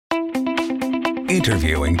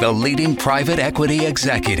interviewing the leading private equity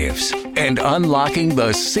executives and unlocking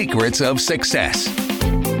the secrets of success.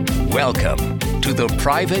 Welcome to the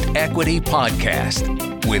Private Equity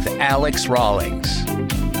Podcast with Alex Rawlings.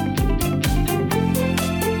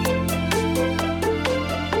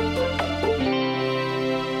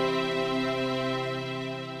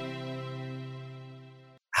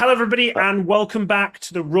 Hello, everybody, and welcome back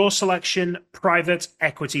to the Raw Selection Private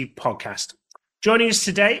Equity Podcast. Joining us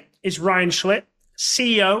today is Ryan Schlitt,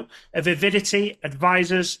 CEO of Avidity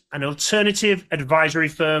Advisors, an alternative advisory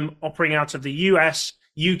firm operating out of the US,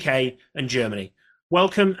 UK, and Germany.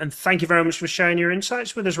 Welcome, and thank you very much for sharing your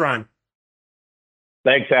insights with us, Ryan.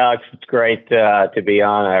 Thanks, Alex. It's great to be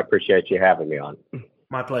on. I appreciate you having me on.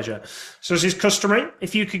 My pleasure. So as is customary,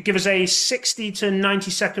 if you could give us a 60 to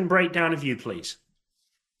 90-second breakdown of you, please.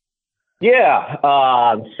 Yeah.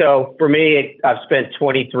 So for me, I've spent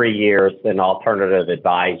 23 years in alternative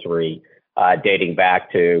advisory, dating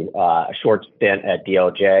back to a short stint at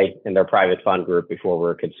DLJ in their private fund group before we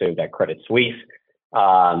were consumed at Credit Suisse,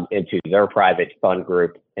 into their private fund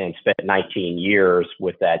group, and spent 19 years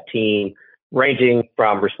with that team, ranging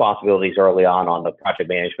from responsibilities early on the project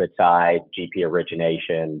management side, GP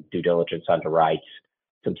origination, due diligence underwrites,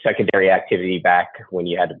 some secondary activity back when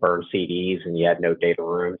you had to burn CDs and you had no data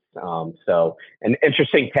rooms. So an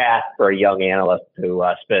interesting path for a young analyst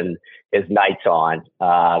to spend his nights on.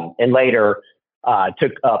 And later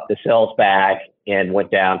took up the sales bag and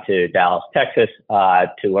went down to Dallas, Texas to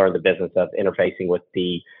learn the business of interfacing with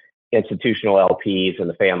the institutional LPs and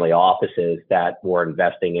the family offices that were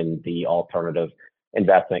investing in the alternative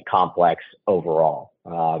investment complex overall.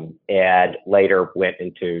 And later went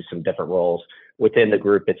into some different roles within the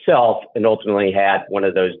group itself, and ultimately had one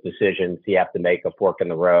of those decisions you have to make, a fork in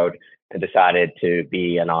the road, and decided to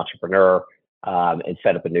be an entrepreneur and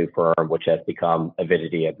set up a new firm, which has become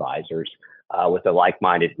Avidity Advisors, with a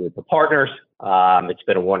like-minded group of partners. It's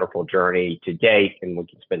been a wonderful journey to date, and we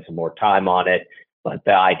can spend some more time on it. But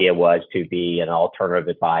the idea was to be an alternative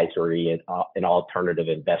advisory and an alternative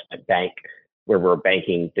investment bank, where we're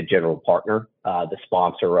banking the general partner, the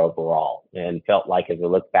sponsor overall, and felt like as we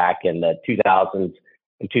look back in the 2000s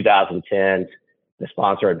and 2010s, the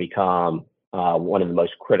sponsor had become one of the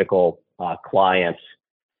most critical clients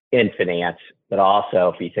in finance. But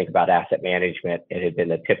also, if you think about asset management, it had been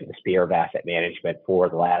the tip of the spear of asset management for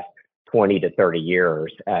the last 20 to 30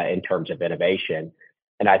 years in terms of innovation.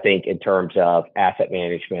 And I think in terms of asset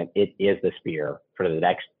management, it is the spear for the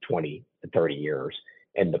next 20 to 30 years.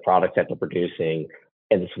 And the products that they're producing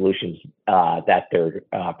and the solutions that they're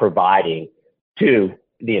providing to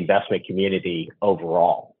the investment community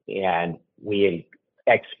overall. And we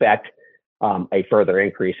expect a further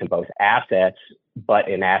increase in both assets, but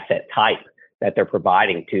in asset type that they're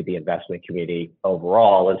providing to the investment community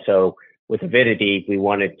overall. And so with Avidity, we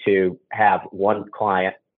wanted to have one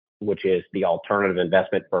client, which is the alternative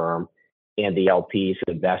investment firm and the LPs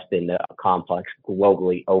who invest in the complex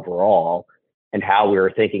globally overall, and how we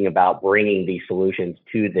were thinking about bringing these solutions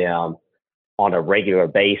to them on a regular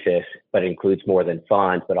basis, but includes more than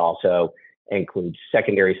funds, but also includes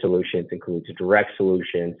secondary solutions, includes direct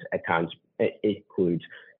solutions, at times it includes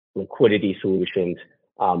liquidity solutions,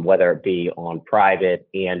 whether it be on private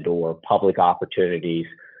and or public opportunities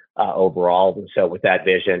overall. And so with that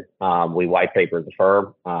vision, we white papered the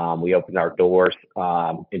firm. We opened our doors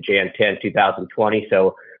in Jan 10, 2020.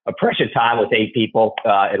 So a prescient time with 8 people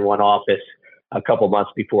in one office, a couple months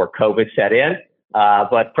before COVID set in,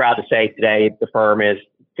 but proud to say today the firm is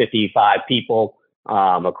 55 people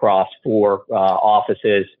across 4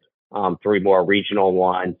 offices, 3 more regional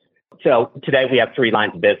ones. So today we have 3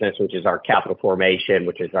 lines of business, which is our capital formation,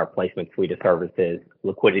 which is our placement suite of services,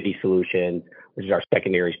 liquidity solutions, which is our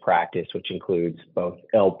secondaries practice, which includes both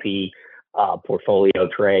LP portfolio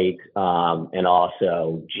trades and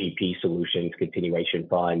also GP solutions, continuation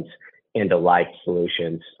funds, into life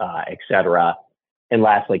solutions, et cetera. And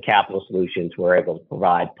lastly, capital solutions, we're able to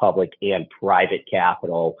provide public and private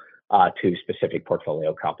capital to specific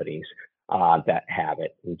portfolio companies that have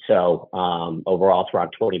it. And so overall, it's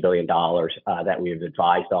around $20 billion that we've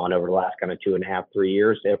advised on over the last kind of 2.5, 3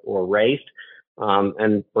 years that were raised.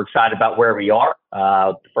 And we're excited about where we are.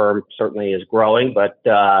 The firm certainly is growing, but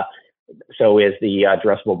so is the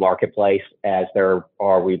addressable marketplace, as there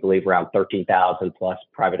are, we believe, around 13,000 plus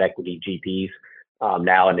private equity GPs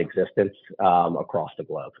now in existence across the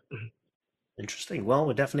globe. Interesting. Well,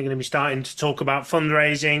 we're definitely going to be starting to talk about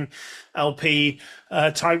fundraising, LP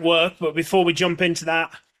type work. But before we jump into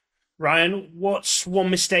that, Ryan, what's one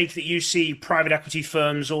mistake that you see private equity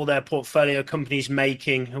firms or their portfolio companies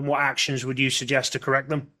making, and what actions would you suggest to correct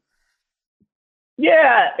them?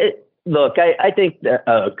 Yeah, Look, I think that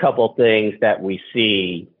a couple things that we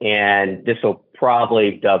see, and this will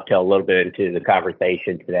probably dovetail a little bit into the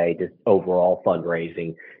conversation today, just overall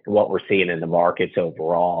fundraising and what we're seeing in the markets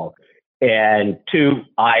overall. And two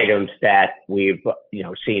items that we've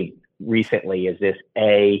seen recently is this: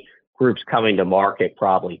 A, groups coming to market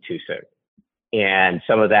probably too soon. And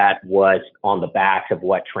some of that was on the backs of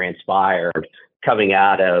what transpired coming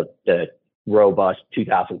out of the robust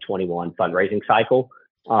 2021 fundraising cycle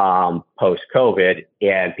post-COVID,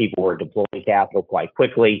 and people were deploying capital quite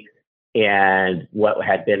quickly. And what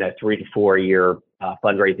had been a 3 to 4 year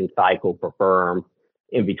fundraising cycle for firms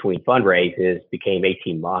in between fundraisers became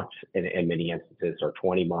 18 months in many instances, or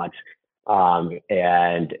 20 months.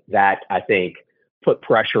 And that, I think, put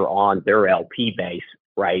pressure on their LP base,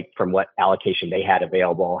 right, from what allocation they had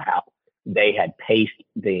available, how they had paced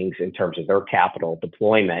things in terms of their capital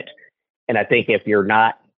deployment. And I think if you're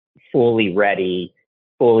not fully ready,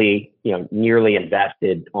 nearly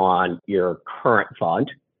invested on your current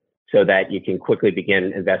fund, so that you can quickly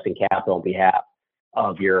begin investing capital on behalf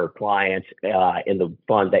of your clients in the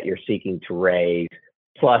fund that you're seeking to raise,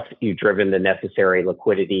 plus you've driven the necessary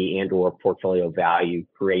liquidity and or portfolio value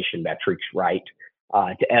creation metrics right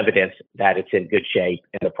to evidence that it's in good shape,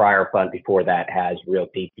 and the prior fund before that has real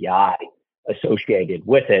DPI associated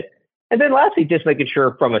with it. And then lastly, just making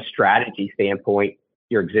sure from a strategy standpoint,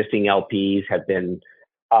 your existing LPs have been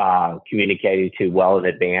communicated to well in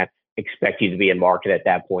advance, expect you to be in market at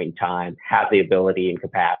that point in time, have the ability and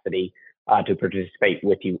capacity to participate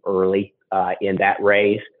with you early in that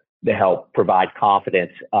raise to help provide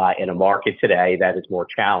confidence in a market today that is more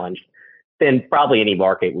challenged than probably any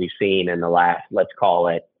market we've seen in the last, let's call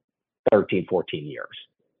it 13, 14 years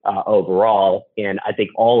overall. And I think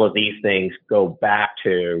all of these things go back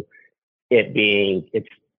to it being,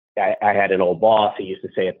 I had an old boss who used to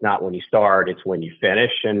say, it's not when you start, it's when you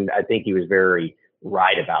finish. And I think he was very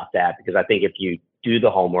right about that, because I think if you do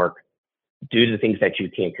the homework, do the things that you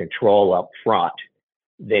can control up front,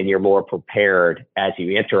 then you're more prepared as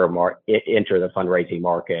you enter the fundraising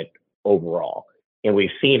market overall. And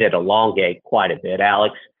we've seen it elongate quite a bit,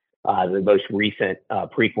 Alex. The most recent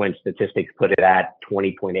Preqin statistics put it at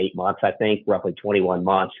 20.8 months, I think, roughly 21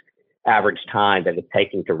 months average time that it's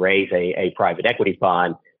taking to raise a private equity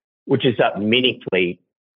fund, which is up meaningfully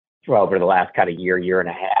over the last kind of year and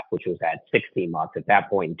a half, which was at 16 months at that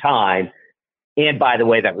point in time. And by the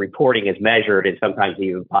way, that reporting is measured, and sometimes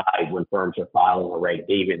even by when firms are filing a rate,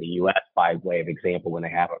 even in the U.S., by way of example, when they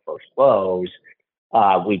have a first close,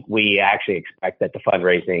 we actually expect that the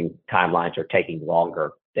fundraising timelines are taking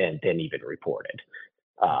longer than even reported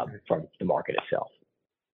from the market itself.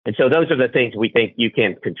 And so those are the things we think you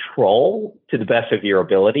can control to the best of your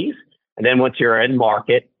abilities. And then once you're in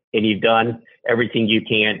market and you've done everything you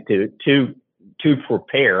can to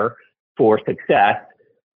prepare for success,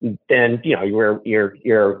 then you're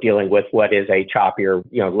dealing with what is a choppier,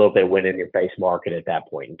 a little bit wind in your face market at that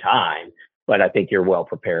point in time. But I think you're well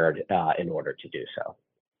prepared in order to do so.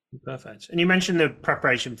 Perfect. And you mentioned the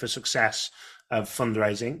preparation for success of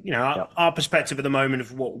fundraising. Yep. Our perspective at the moment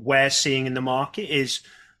of what we're seeing in the market is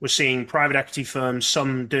we're seeing private equity firms,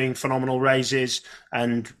 some doing phenomenal raises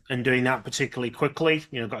and doing that particularly quickly.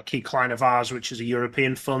 Got a key client of ours, which is a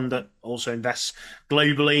European fund that also invests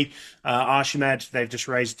globally. Archimed, they've just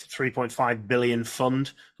raised 3.5 billion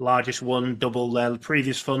fund, largest one, double their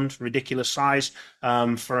previous fund, ridiculous size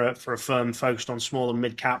for a firm focused on small and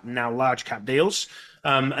mid cap, now large cap deals.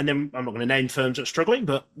 And then I'm not going to name firms that are struggling,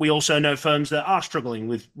 but we also know firms that are struggling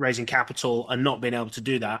with raising capital and not being able to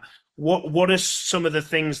do that. What are some of the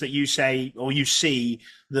things that you say or you see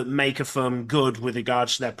that make a firm good with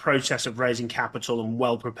regards to their process of raising capital and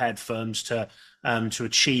well-prepared firms to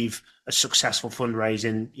achieve a successful fundraise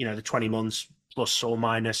in the 20 months plus or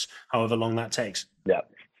minus, however long that takes?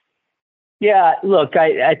 Yeah. Look,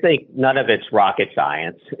 I think none of it's rocket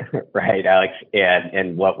science, right, Alex,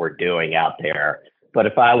 and what we're doing out there. But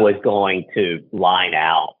if I was going to line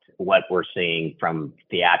out what we're seeing from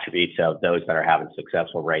the attributes of those that are having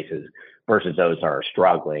successful raises versus those that are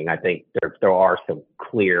struggling, I think there are some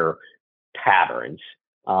clear patterns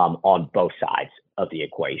on both sides of the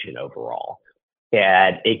equation overall.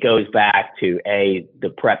 And it goes back to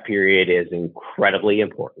the prep period is incredibly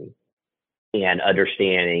important, and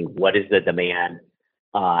understanding what is the demand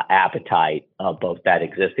appetite of both that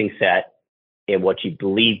existing set and what you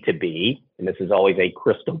believe to be. And this is always a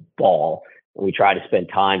crystal ball. We try to spend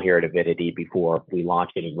time here at Avidity before we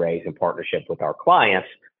launch any raise in partnership with our clients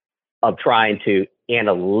of trying to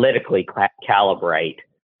analytically calibrate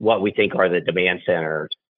what we think are the demand centers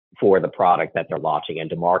for the product that they're launching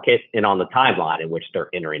into market, and on the timeline in which they're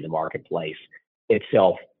entering the marketplace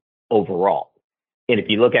itself overall. And if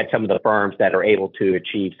you look at some of the firms that are able to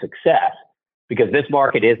achieve success, because this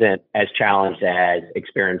market isn't as challenged as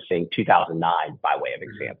experiencing 2009, by way of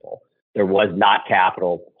example. There was not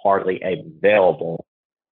capital hardly available,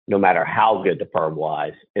 no matter how good the firm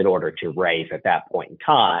was, in order to raise at that point in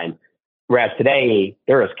time. Whereas today,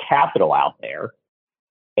 there is capital out there.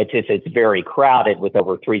 It's very crowded with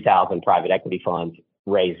over 3,000 private equity funds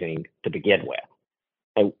raising to begin with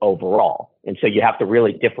and overall. And so you have to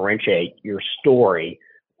really differentiate your story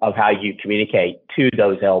of how you communicate to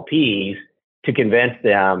those LPs to convince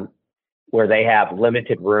them where they have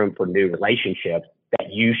limited room for new relationships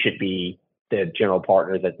that you should be the general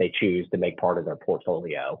partner that they choose to make part of their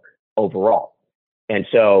portfolio overall. And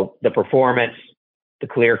so the performance, the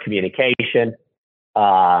clear communication,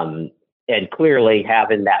 and clearly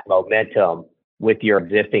having that momentum with your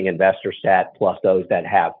existing investor set plus those that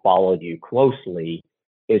have followed you closely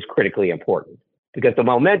is critically important. Because the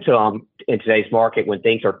momentum in today's market, when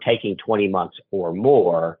things are taking 20 months or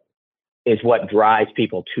more, is what drives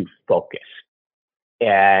people to focus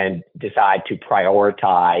and decide to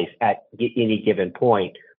prioritize at any given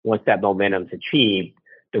point, once that momentum's achieved,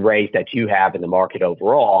 the raise that you have in the market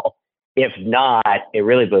overall. If not, it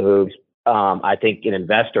really behooves, I think, an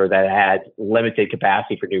investor that has limited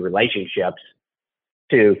capacity for new relationships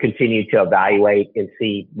to continue to evaluate and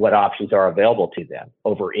see what options are available to them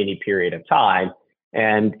over any period of time.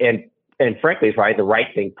 And frankly, it's probably the right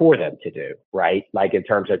thing for them to do, right? Like in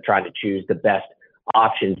terms of trying to choose the best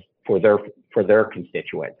options for their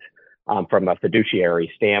constituents from a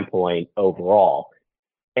fiduciary standpoint overall.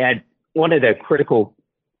 And one of the critical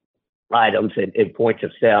items and points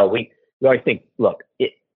of sale, we always think, look,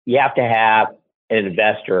 you have to have an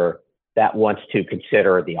investor that wants to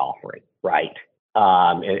consider the offering, right?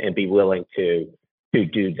 And be willing to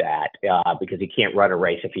do that because you can't run a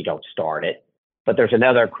race if you don't start it. But there's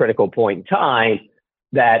another critical point in time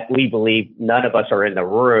that we believe none of us are in the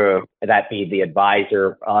room, that be the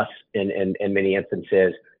advisor, us in many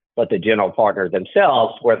instances, but the general partner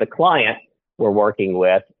themselves, where the client we're working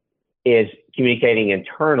with is communicating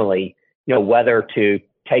internally, whether to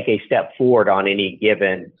take a step forward on any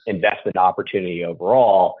given investment opportunity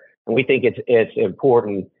overall. And we think it's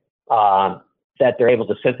important that they're able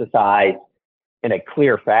to synthesize in a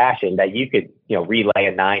clear fashion that you could, relay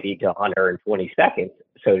in 90 to 120 seconds,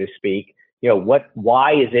 so to speak.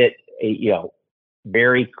 Why is it,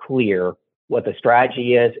 very clear what the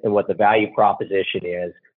strategy is and what the value proposition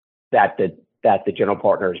is that the general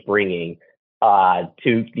partner is bringing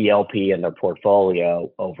to the LP and their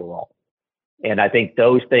portfolio overall. And I think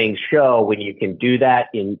those things show when you can do that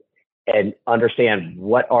and understand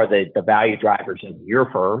what are the value drivers of your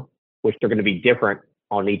firm, which they're going to be different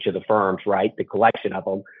on each of the firms, right? The collection of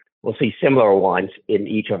them, we'll see similar ones in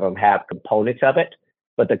each of them have components of it,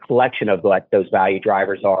 but the collection of what those value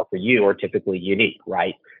drivers are for you are typically unique,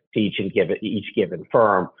 right? To each given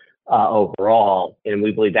firm overall. And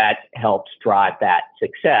we believe that helps drive that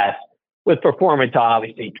success, with performance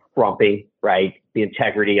obviously trumping, right? The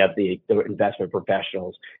integrity of the investment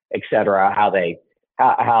professionals, et cetera, how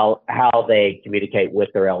they communicate with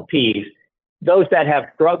their LPs. Those that have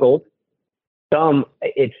struggled, some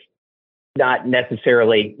it's not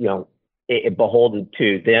necessarily, beholden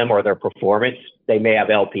to them or their performance. They may have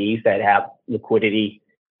LPs that have liquidity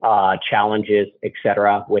challenges, et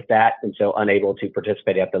cetera, with that, and so unable to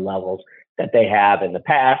participate at the levels that they have in the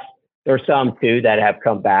past. There are some too that have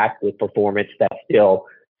come back with performance that's still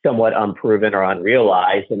somewhat unproven or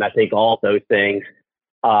unrealized, and I think all those things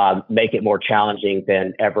make it more challenging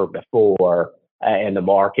than ever before in the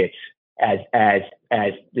markets,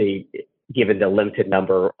 given the limited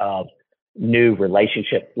number of new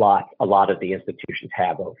relationship slots a lot of the institutions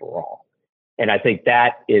have overall. And I think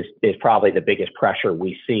that is probably the biggest pressure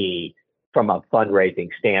we see from a fundraising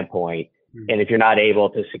standpoint. And if you're not able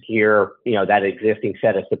to secure, that existing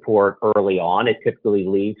set of support early on, it typically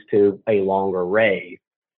leads to a longer raise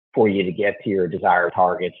for you to get to your desired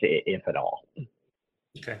targets, if at all.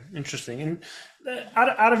 Okay, interesting. And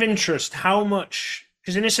out of interest, how much,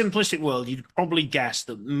 because in a simplistic world, you'd probably guess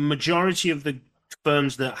that the majority of the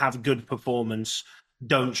firms that have good performance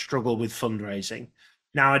don't struggle with fundraising.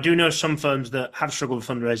 Now, I do know some firms that have struggled with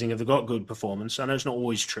fundraising have got good performance. I know it's not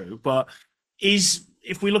always true, but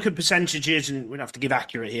if we look at percentages, and we don't have to give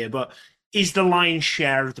accurate here, but is the lion's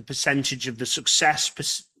share of the percentage of the success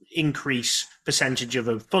increase percentage of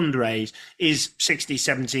a fundraise, is 60,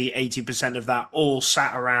 70, 80% of that all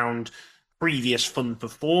sat around previous fund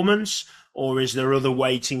performance? Or is there other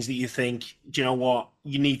weightings that you think, do you know what,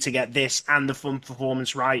 you need to get this and the fund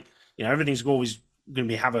performance right? Everything's always going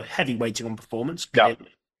to have a heavy weighting on performance. Yeah.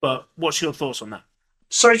 But what's your thoughts on that?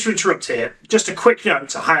 Sorry to interrupt here. Just a quick note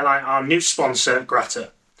to highlight our new sponsor,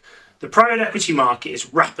 Grata. The private equity market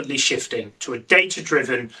is rapidly shifting to a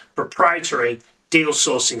data-driven, proprietary deal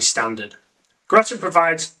sourcing standard. Grata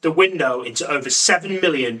provides the window into over 7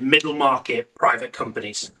 million middle market private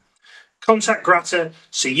companies. Contact Grata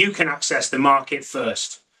so you can access the market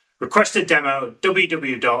first. Request a demo at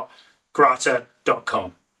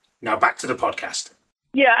www.grata.com. Now back to the podcast.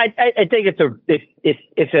 Yeah, I think it's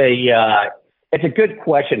a good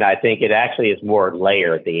question. I think it actually is more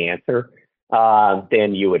layered, the answer,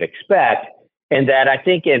 than you would expect. And that I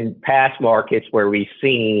think in past markets where we've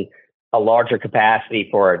seen a larger capacity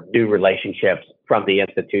for new relationships from the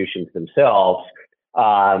institutions themselves,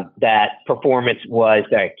 that performance was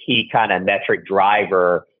a key kind of metric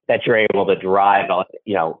driver that you're able to drive,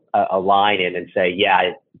 a line in and say,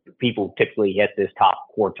 yeah, people typically hit this top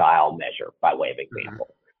quartile measure by way of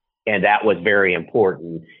example. And that was very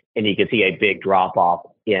important. And you can see a big drop off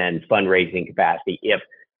in fundraising capacity if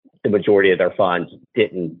the majority of their funds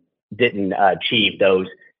didn't achieve those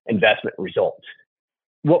investment results.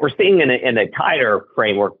 What we're seeing in a tighter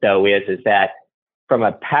framework, though, is that from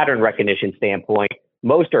a pattern recognition standpoint,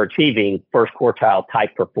 most are achieving first quartile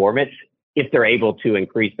type performance if they're able to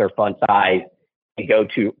increase their fund size and go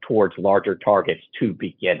towards larger targets to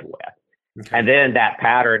begin with. Okay. And then that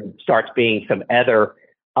pattern starts being some other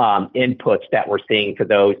inputs that we're seeing for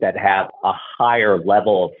those that have a higher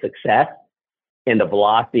level of success in the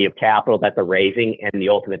velocity of capital that they're raising and the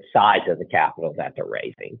ultimate size of the capital that they're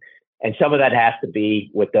raising. And some of that has to be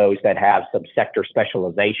with those that have some sector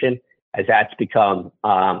specialization, as that's become,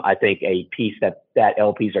 I think, a piece that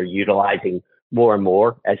LPs are utilizing more and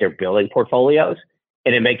more as they're building portfolios.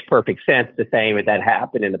 And it makes perfect sense the same as that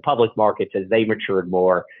happened in the public markets as they matured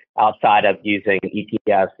more outside of using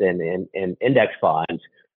ETFs and index funds.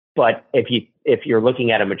 But if you're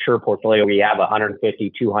looking at a mature portfolio where you have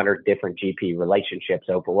 150, 200 different GP relationships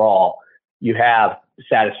overall, you have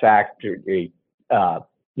satisfactory,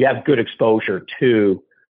 you have good exposure to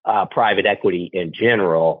private equity in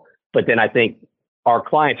general. But then I think our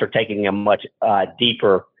clients are taking a much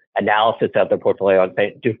deeper analysis of their portfolio and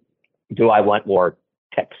saying, do I want more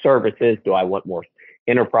tech services? Do I want more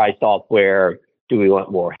enterprise software? Do we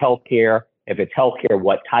want more healthcare? If it's healthcare,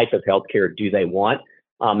 what type of healthcare do they want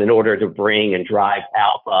in order to bring and drive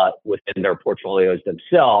alpha within their portfolios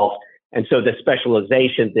themselves? And so the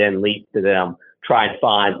specialization then leads to them trying to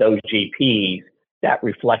find those GPs that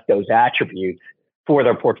reflect those attributes for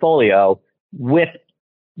their portfolio, with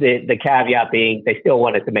the caveat being they still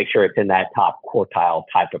wanted to make sure it's in that top quartile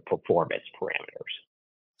type of performance parameters.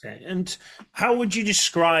 Okay. And how would you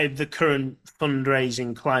describe the current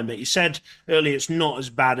fundraising climate? You said earlier it's not as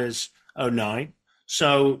bad as 2009.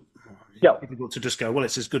 So it's difficult to just go, well,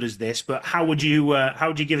 it's as good as this. But how would you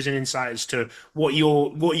give us an insight as to what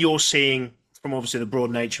you're seeing from obviously the broad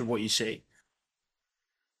nature of what you see?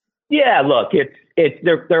 Yeah, look,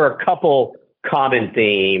 there are a couple common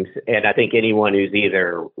themes, and I think anyone who's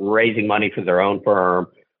either raising money for their own firm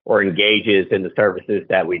or engages in the services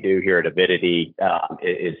that we do here at Avidity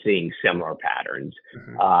is seeing similar patterns,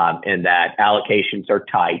 and that allocations are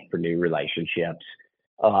tight for new relationships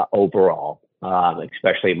overall,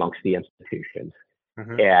 especially amongst the institutions.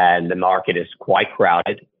 And the market is quite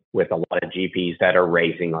crowded with a lot of GPs that are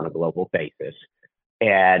raising on a global basis.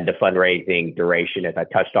 And the fundraising duration, as I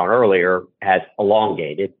touched on earlier, has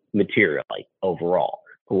elongated materially overall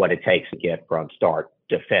for what it takes to get from start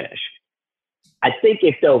to finish. I think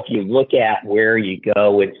if you look at where you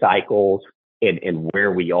go in cycles and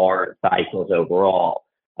where we are in cycles overall,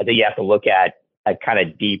 I think you have to look at a kind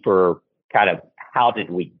of deeper kind of how did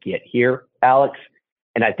we get here, Alex?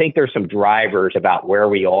 And I think there's some drivers about where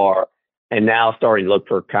we are and now starting to look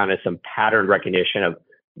for kind of some pattern recognition of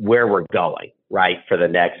where we're going, right, for the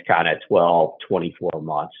next kind of 12, 24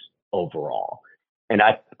 months overall. And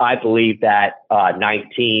I believe that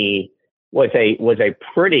 19 was a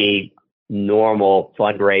pretty normal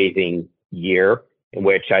fundraising year in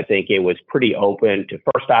which I think it was pretty open to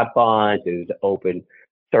first-time funds. It was open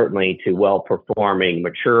certainly to well-performing,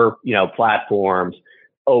 mature, platforms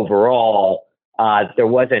overall. There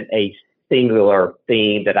wasn't a singular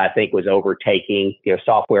theme that I think was overtaking.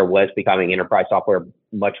 Software was becoming enterprise software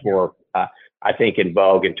much more, I think, in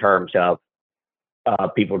vogue in terms of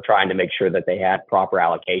people trying to make sure that they had proper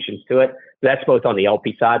allocations to it. That's both on the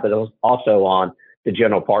LP side, but also on the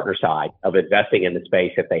general partner side of investing in the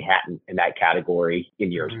space if they hadn't in that category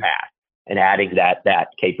in years past, and adding that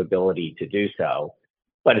capability to do so.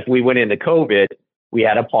 But if we went into COVID, we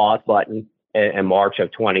had a pause button in March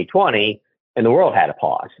of 2020, and the world had a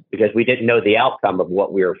pause because we didn't know the outcome of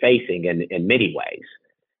what we were facing in many ways.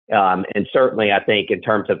 And certainly, I think in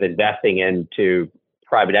terms of investing into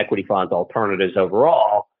private equity funds, alternatives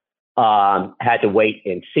overall, had to wait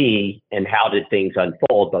and see and how did things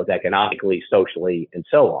unfold, both economically, socially, and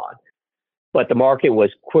so on. But the market was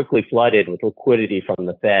quickly flooded with liquidity from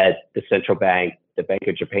the Fed, the central bank, the Bank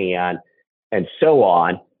of Japan, and so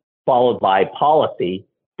on, followed by policy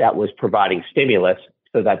that was providing stimulus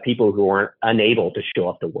so that people who weren't unable to show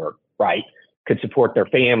up to work, right, could support their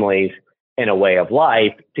families in a way of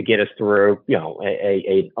life to get us through,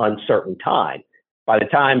 a uncertain time. By the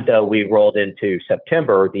time, though, we rolled into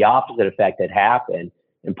September, the opposite effect had happened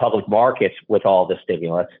in public markets with all the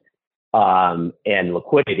stimulus, and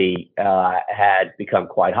liquidity had become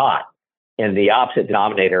quite hot. And the opposite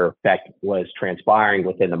denominator effect was transpiring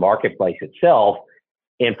within the marketplace itself.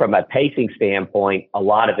 And from a pacing standpoint, a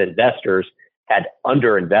lot of investors had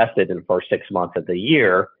underinvested in the first 6 months of the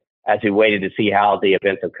year as we waited to see how the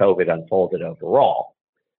events of COVID unfolded overall.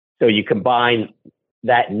 So you combine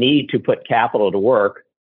that need to put capital to work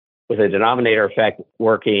with a denominator effect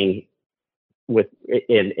working with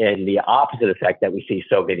in the opposite effect that we see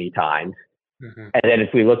so many times. Mm-hmm. And then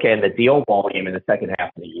if we look at the deal volume in the second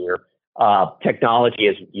half of the year, technology,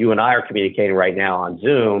 as you and I are communicating right now on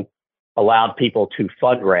Zoom, allowed people to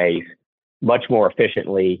fundraise much more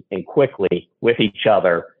efficiently and quickly with each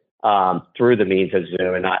other through the means of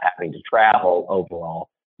Zoom and not having to travel overall.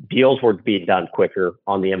 Deals were being done quicker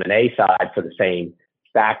on the M&A side for the same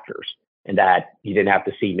factors, and that you didn't have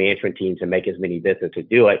to see management teams and make as many visits to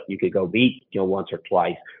do it. You could go meet once or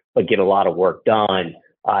twice, but get a lot of work done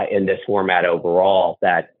in this format overall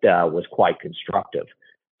that was quite constructive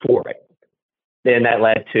for it. Then that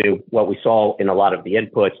led to what we saw in a lot of the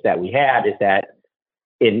inputs that we had is that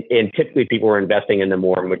in typically people were investing in the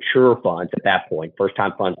more mature funds at that point.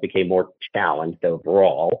 First-time funds became more challenged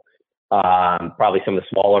overall. Probably some of the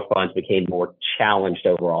smaller funds became more challenged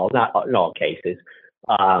overall, not in all cases,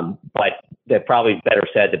 but they're probably better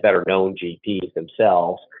said the better known GPs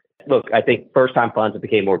themselves. Look, I think first-time funds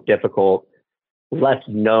became more difficult, less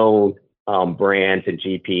known brands and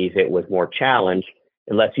GPs. It was more challenged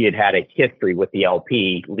unless you had had a history with the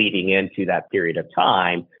LP leading into that period of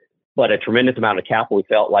time. But a tremendous amount of capital we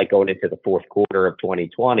felt like going into the fourth quarter of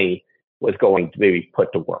 2020 was going to be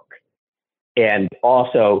put to work. And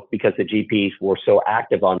also because the GPs were so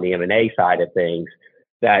active on the M&A side of things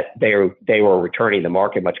that they were returning the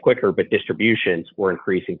market much quicker, but distributions were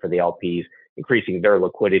increasing for the LPs, increasing their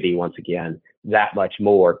liquidity once again, that much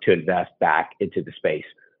more to invest back into the space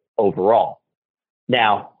overall.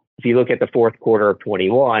 Now, if you look at the fourth quarter of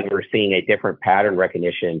 21, we're seeing a different pattern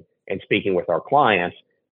recognition and speaking with our clients,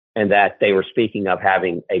 and that they were speaking of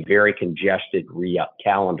having a very congested re-up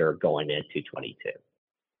calendar going into 22.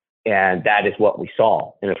 And that is what we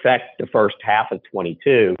saw. In effect, the first half of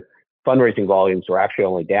 22, fundraising volumes were actually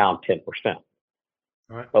only down 10%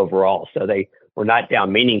 overall. So they were not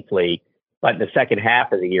down meaningfully, but in the second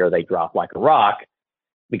half of the year, they dropped like a rock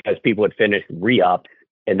because people had finished re-ups,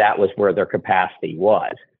 and that was where their capacity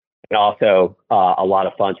was. And also, a lot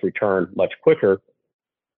of funds returned much quicker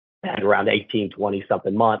at around 18, 20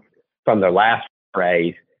 something months from their last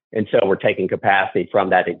raise. And so we're taking capacity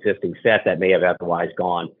from that existing set that may have otherwise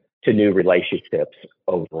gone to new relationships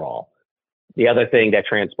overall. The other thing that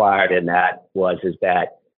transpired in that is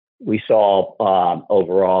that we saw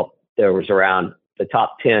overall, there was around the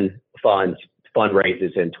top 10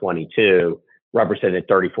 fundraisers in 22 represented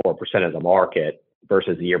 34% of the market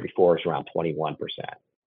versus the year before it was around 21%.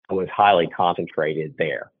 It was highly concentrated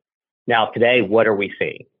there. Now, today, what are we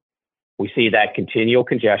seeing? We see that continual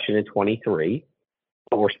congestion in 23,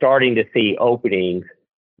 but we're starting to see openings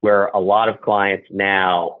where a lot of clients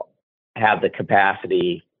now have the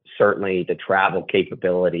capacity, certainly the travel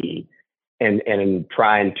capability, and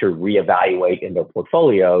trying to reevaluate in their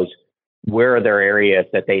portfolios where are there areas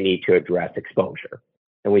that they need to address exposure.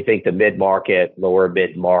 And we think the mid-market, lower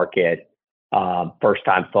mid-market,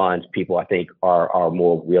 first-time funds, people I think are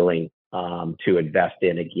more willing to invest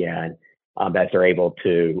in again as they're able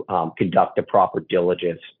to conduct the proper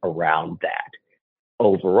diligence around that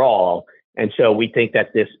overall. And so we think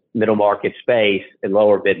that this middle market space and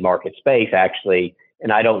lower mid-market space actually,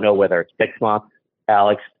 and I don't know whether it's 6 months,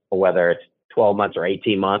 Alex, or whether it's 12 months or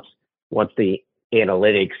 18 months, once the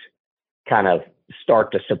analytics kind of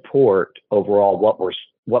start to support overall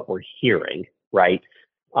what we're hearing, right?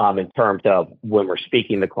 In terms of when we're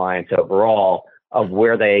speaking to clients overall of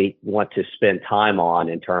where they want to spend time on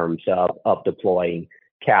in terms of deploying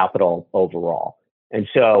capital overall. And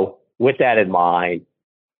so with that in mind,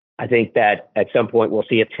 I think that at some point we'll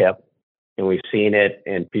see a tip, and we've seen it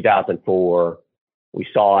in 2004. We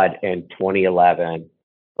saw it in 2011.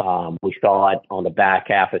 We saw it on the back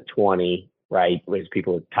half of 20, right, as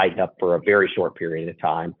people would tighten up for a very short period of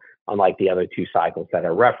time, unlike the other two cycles that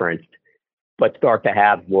are referenced, but start to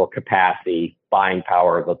have more capacity, buying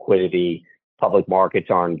power, liquidity. Public markets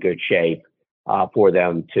are in good shape for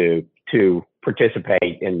them to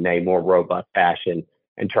participate in a more robust fashion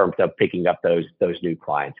in terms of picking up those new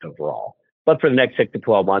clients overall. But for the next 6 to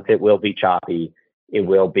 12 months, it will be choppy. It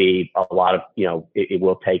will be a lot of, it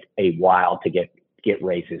will take a while to get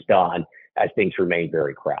raises done as things remain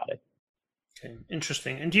very crowded. Okay,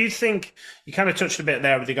 interesting. And do you think, you kind of touched a bit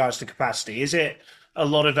there with regards to capacity, is it a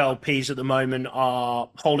lot of LPs at the moment are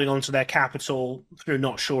holding on to their capital through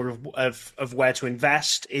not sure of where to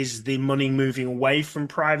invest? Is the money moving away from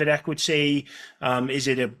private equity? Is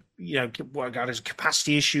it a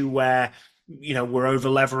capacity issue where, we're over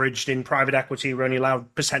leveraged in private equity, we're only allowed a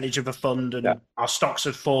percentage of a fund and our stocks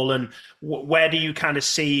have fallen? Where do you kind of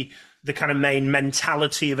see the kind of main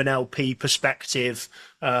mentality of an LP perspective?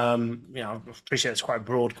 I appreciate it's quite a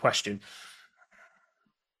broad question.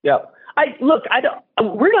 Yeah.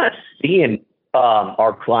 We're not seeing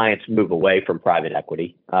our clients move away from private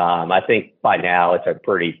equity. I think by now it's a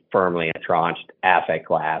pretty firmly entrenched asset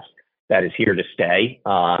class that is here to stay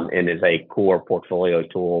and is a core portfolio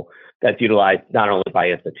tool that's utilized not only by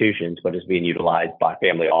institutions, but is being utilized by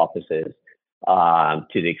family offices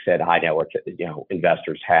to the extent high net worth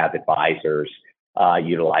investors have advisors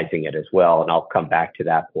utilizing it as well. And I'll come back to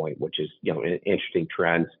that point, which is interesting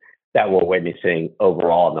trends that we're witnessing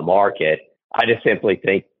overall in the market. I just simply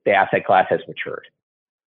think the asset class has matured.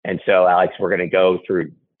 And so, Alex, we're going to go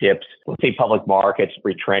through dips. We'll see public markets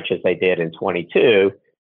retrench as they did in 22,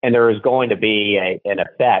 and there is going to be an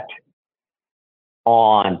effect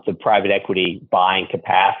on the private equity buying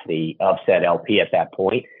capacity of said LP at that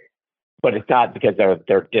point. But it's not because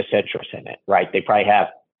they're disinterested in it, right? They probably have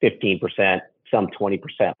 15%, some 20%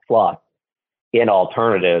 plus in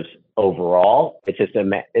alternatives overall. It's just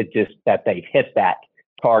that they've hit that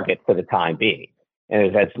target for the time being.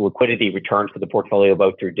 And as liquidity returns to the portfolio,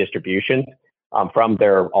 both through distribution from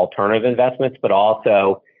their alternative investments, but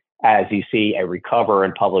also as you see a recover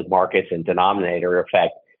in public markets and denominator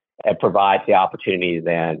effect, it provides the opportunity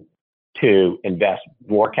then to invest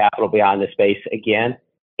more capital beyond the space again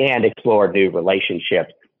and explore new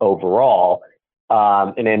relationships overall.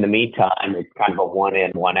 And in the meantime, it's kind of a one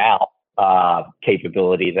in, one out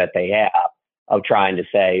capability that they have of trying to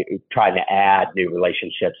add new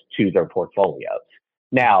relationships to their portfolios.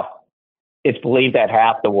 Now, it's believed that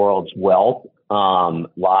half the world's wealth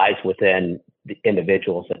lies within the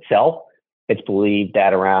individuals itself. It's believed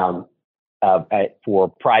that around, for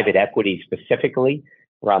private equity specifically,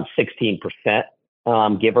 around 16%,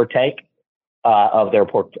 give or take, of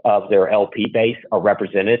their LP base are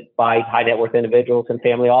represented by high net worth individuals and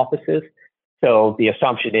family offices. So the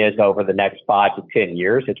assumption is over the next 5 to 10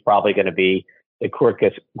 years, it's probably going to be the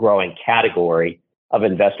quickest growing category of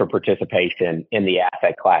investor participation in the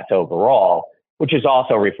asset class overall, which is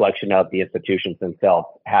also a reflection of the institutions themselves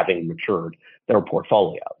having matured their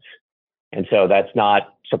portfolios. And so that's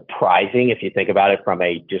not surprising if you think about it from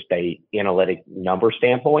just a analytic number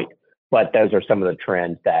standpoint, but those are some of the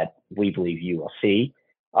trends that we believe you will see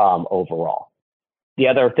overall. The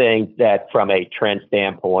other thing that from a trend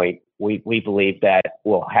standpoint, we believe that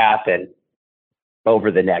will happen over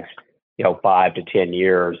the next 5 to 10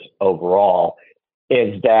 years overall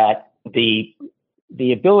is that the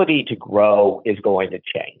ability to grow is going to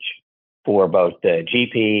change for both the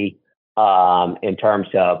GP in terms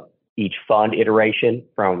of each fund iteration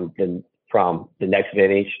from the next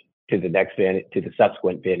vintage to the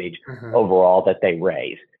subsequent vintage overall that they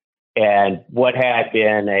raise. And what had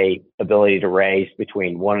been a ability to raise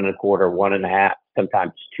between 1.25, 1.5,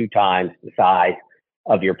 sometimes 2 times the size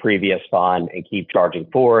of your previous fund and keep charging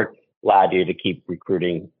forward allowed you to keep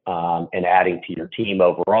recruiting and adding to your team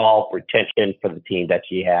overall, retention for the team that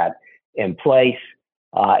you had in place,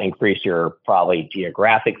 increase your probably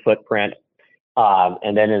geographic footprint.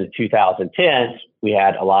 And then in the 2010s, we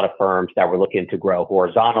had a lot of firms that were looking to grow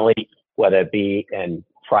horizontally, whether it be in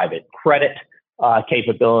private credit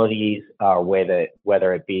capabilities,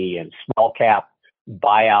 whether it be in small cap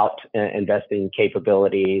buyout investing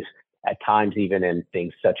capabilities, at times even in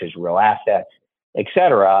things such as real assets, et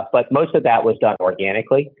cetera. But most of that was done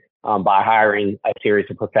organically by hiring a series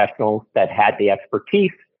of professionals that had the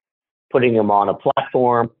expertise, putting them on a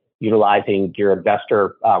platform, utilizing your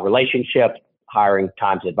investor relationships, hiring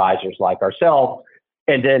times advisors like ourselves,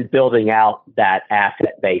 and then building out that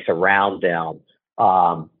asset base around them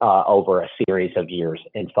over a series of years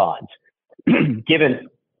in funds. Given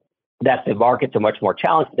that the markets are much more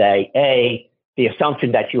challenged today, the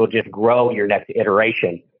assumption that you will just grow your next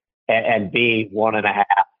iteration and be 1.5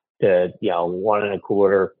 to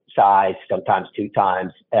 1.25 size, sometimes 2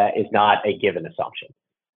 times, is not a given assumption.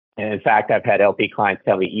 And in fact, I've had LP clients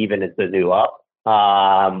tell me even as the new up,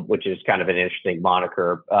 which is kind of an interesting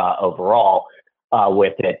moniker overall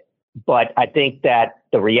with it. But I think that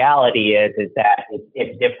the reality is that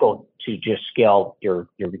it's difficult to just scale your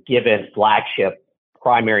given flagship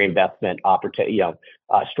primary investment opportunity,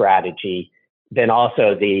 strategy. Then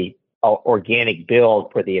also the organic build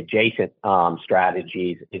for the adjacent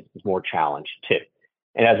strategies is more challenged too.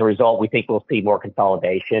 And as a result, we think we'll see more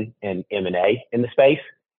consolidation and M&A in the space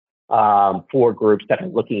for groups that are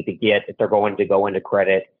looking to if they're going to go into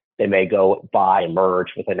credit, they may go buy and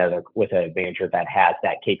merge with a manager that has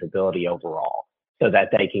that capability overall, so that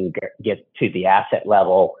they can get to the asset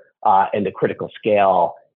level and the critical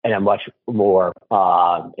scale in a much more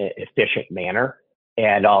efficient manner,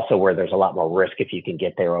 and also where there's a lot more risk if you can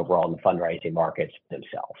get there overall in the fundraising markets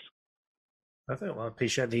themselves. Perfect. Well, I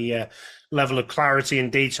appreciate the level of clarity and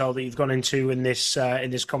detail that you've gone into in this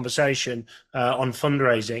conversation on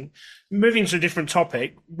fundraising. Moving to a different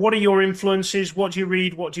topic, what are your influences? What do you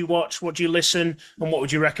read? What do you watch? What do you listen? And what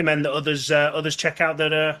would you recommend that others check out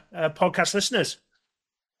that are podcast listeners?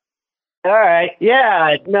 All right.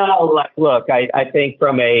 Yeah. No, look, I think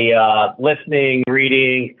from a listening,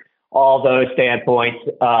 reading, all those standpoints,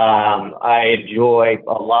 I enjoy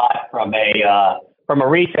a lot from a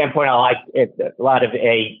read standpoint. I like a lot of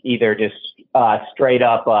either just straight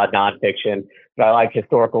up nonfiction, but I like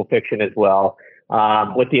historical fiction as well,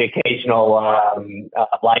 with the occasional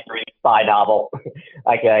light read spy novel,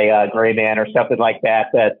 like a Gray Man or something like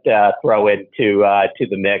that throw into to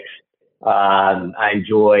the mix. I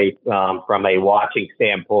enjoy from a watching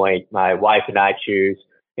standpoint. My wife and I choose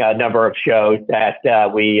a number of shows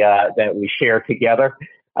that we share together.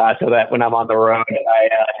 So that when I'm on the road,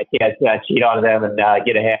 I can't cheat on them and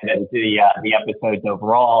get ahead into the episodes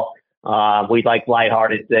overall. We like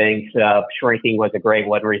lighthearted things. Shrinking was a great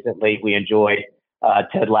one recently. We enjoyed.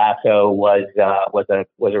 Ted Lasso was a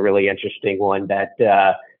really interesting one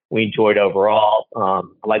that we enjoyed overall. I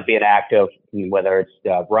like being active, whether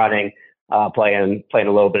it's running, playing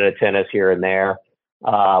a little bit of tennis here and there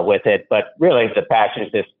with it. But really, the passion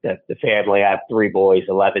is just the family. I have 3 boys,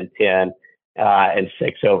 11, 10. And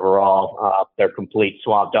 6 overall. They're complete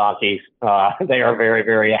swamp donkeys. They are very,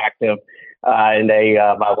 very active, and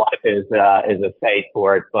my wife is a saint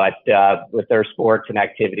for it. But with their sports and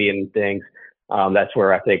activity and things, that's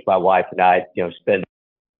where I think my wife and I, spend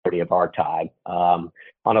the majority of our time. On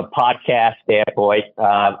a podcast standpoint,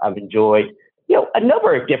 I've enjoyed, a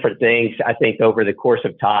number of different things. I think over the course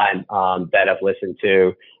of time that I've listened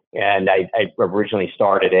to. And I originally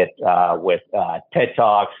started it with TED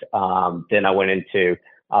Talks. Then I went into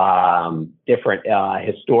different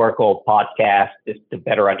historical podcasts just to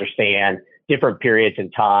better understand different periods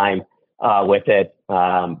in time with it.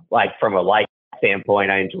 Like from a life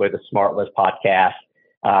standpoint, I enjoy the Smartless podcast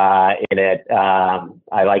in it.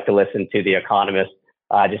 I like to listen to The Economist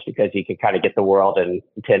just because you can kind of get the world in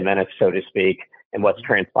 10 minutes, so to speak, and what's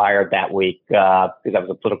transpired that week because I was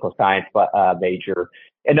a political science major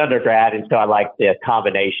in undergrad. And so I like the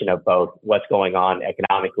combination of both what's going on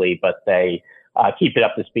economically, but they keep it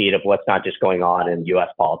up to speed of what's not just going on in U.S.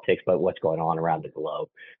 politics, but what's going on around the globe.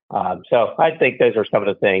 So I think those are some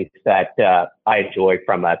of the things that I enjoy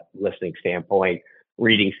from a listening standpoint,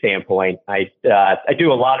 reading standpoint. I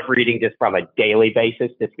do a lot of reading just from a daily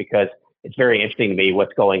basis, just because it's very interesting to me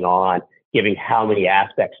what's going on, given how many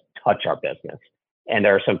aspects touch our business. And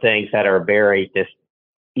there are some things that are very just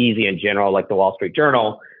easy in general, like the Wall Street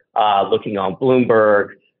Journal, looking on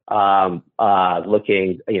Bloomberg,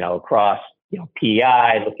 looking, across,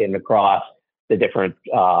 PEI, looking across the different,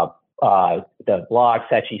 the blogs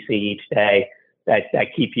that you see each day that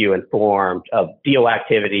keep you informed of deal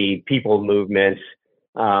activity, people movements.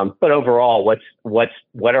 But overall,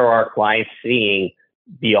 what are our clients seeing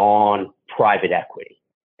beyond private equity?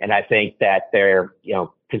 And I think that they're,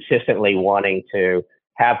 consistently wanting to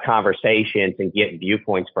have conversations and get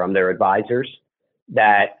viewpoints from their advisors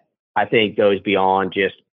that I think goes beyond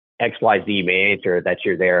just XYZ manager that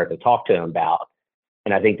you're there to talk to them about.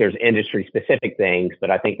 And I think there's industry specific things, but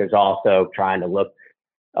I think there's also trying to look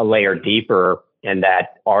a layer deeper in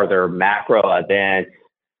that, are there macro events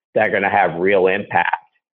that are going to have real impact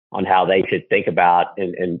on how they should think about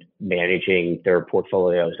and managing their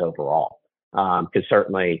portfolios overall? Because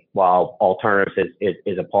certainly, while alternatives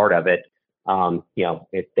is a part of it,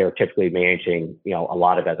 they're typically managing, a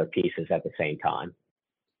lot of other pieces at the same time.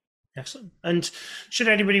 Excellent. And should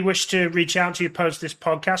anybody wish to reach out to you post this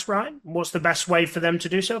podcast, Ryan, what's the best way for them to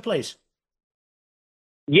do so, please?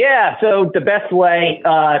 Yeah, so the best way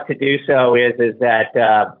to do so is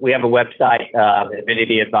that we have a website,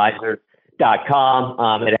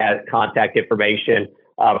 avidityadvisors.com. It has contact information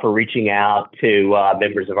for reaching out to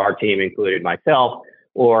members of our team, including myself,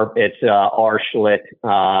 or it's Schlitt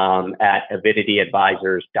at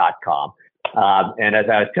avidityadvisors.com. And as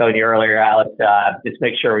I was telling you earlier, Alex, just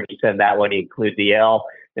make sure when you send that one, you include the L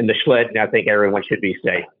in the Schlitt, and I think everyone should be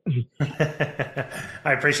safe.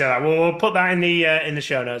 I appreciate that. We'll put that in the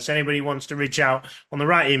show notes. Anybody who wants to reach out on the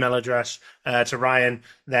right email address to Ryan,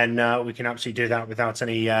 then we can absolutely do that without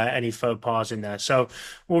any faux pas in there. So,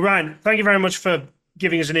 well, Ryan, thank you very much for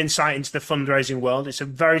giving us an insight into the fundraising world. It's a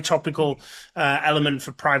very topical element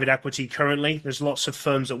for private equity currently. There's lots of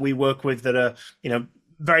firms that we work with that are,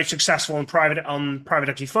 very successful on private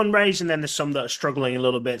equity fundraise, and then there's some that are struggling a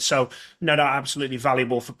little bit. So no doubt absolutely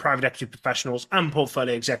valuable for private equity professionals and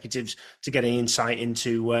portfolio executives to get an insight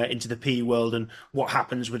into the PE world and what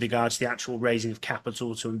happens with regards to the actual raising of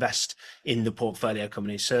capital to invest in the portfolio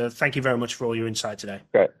companies. So thank you very much for all your insight today.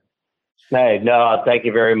 Great. Hey, no, thank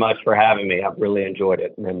you very much for having me. I've really enjoyed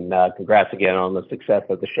it, and congrats again on the success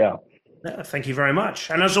of the show. Thank you very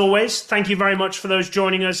much. And as always, thank you very much for those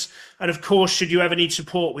joining us. And of course, should you ever need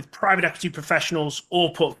support with private equity professionals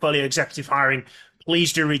or portfolio executive hiring,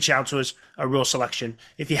 please do reach out to us at Raw Selection.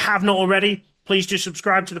 If you have not already, please do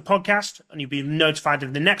subscribe to the podcast and you'll be notified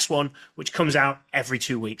of the next one, which comes out every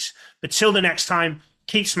 2 weeks. But till the next time,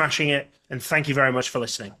 keep smashing it. And thank you very much for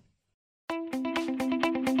listening.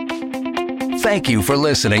 Thank you for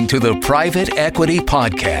listening to the Private Equity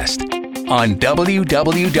Podcast on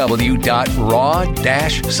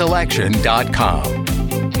www.raw-selection.com.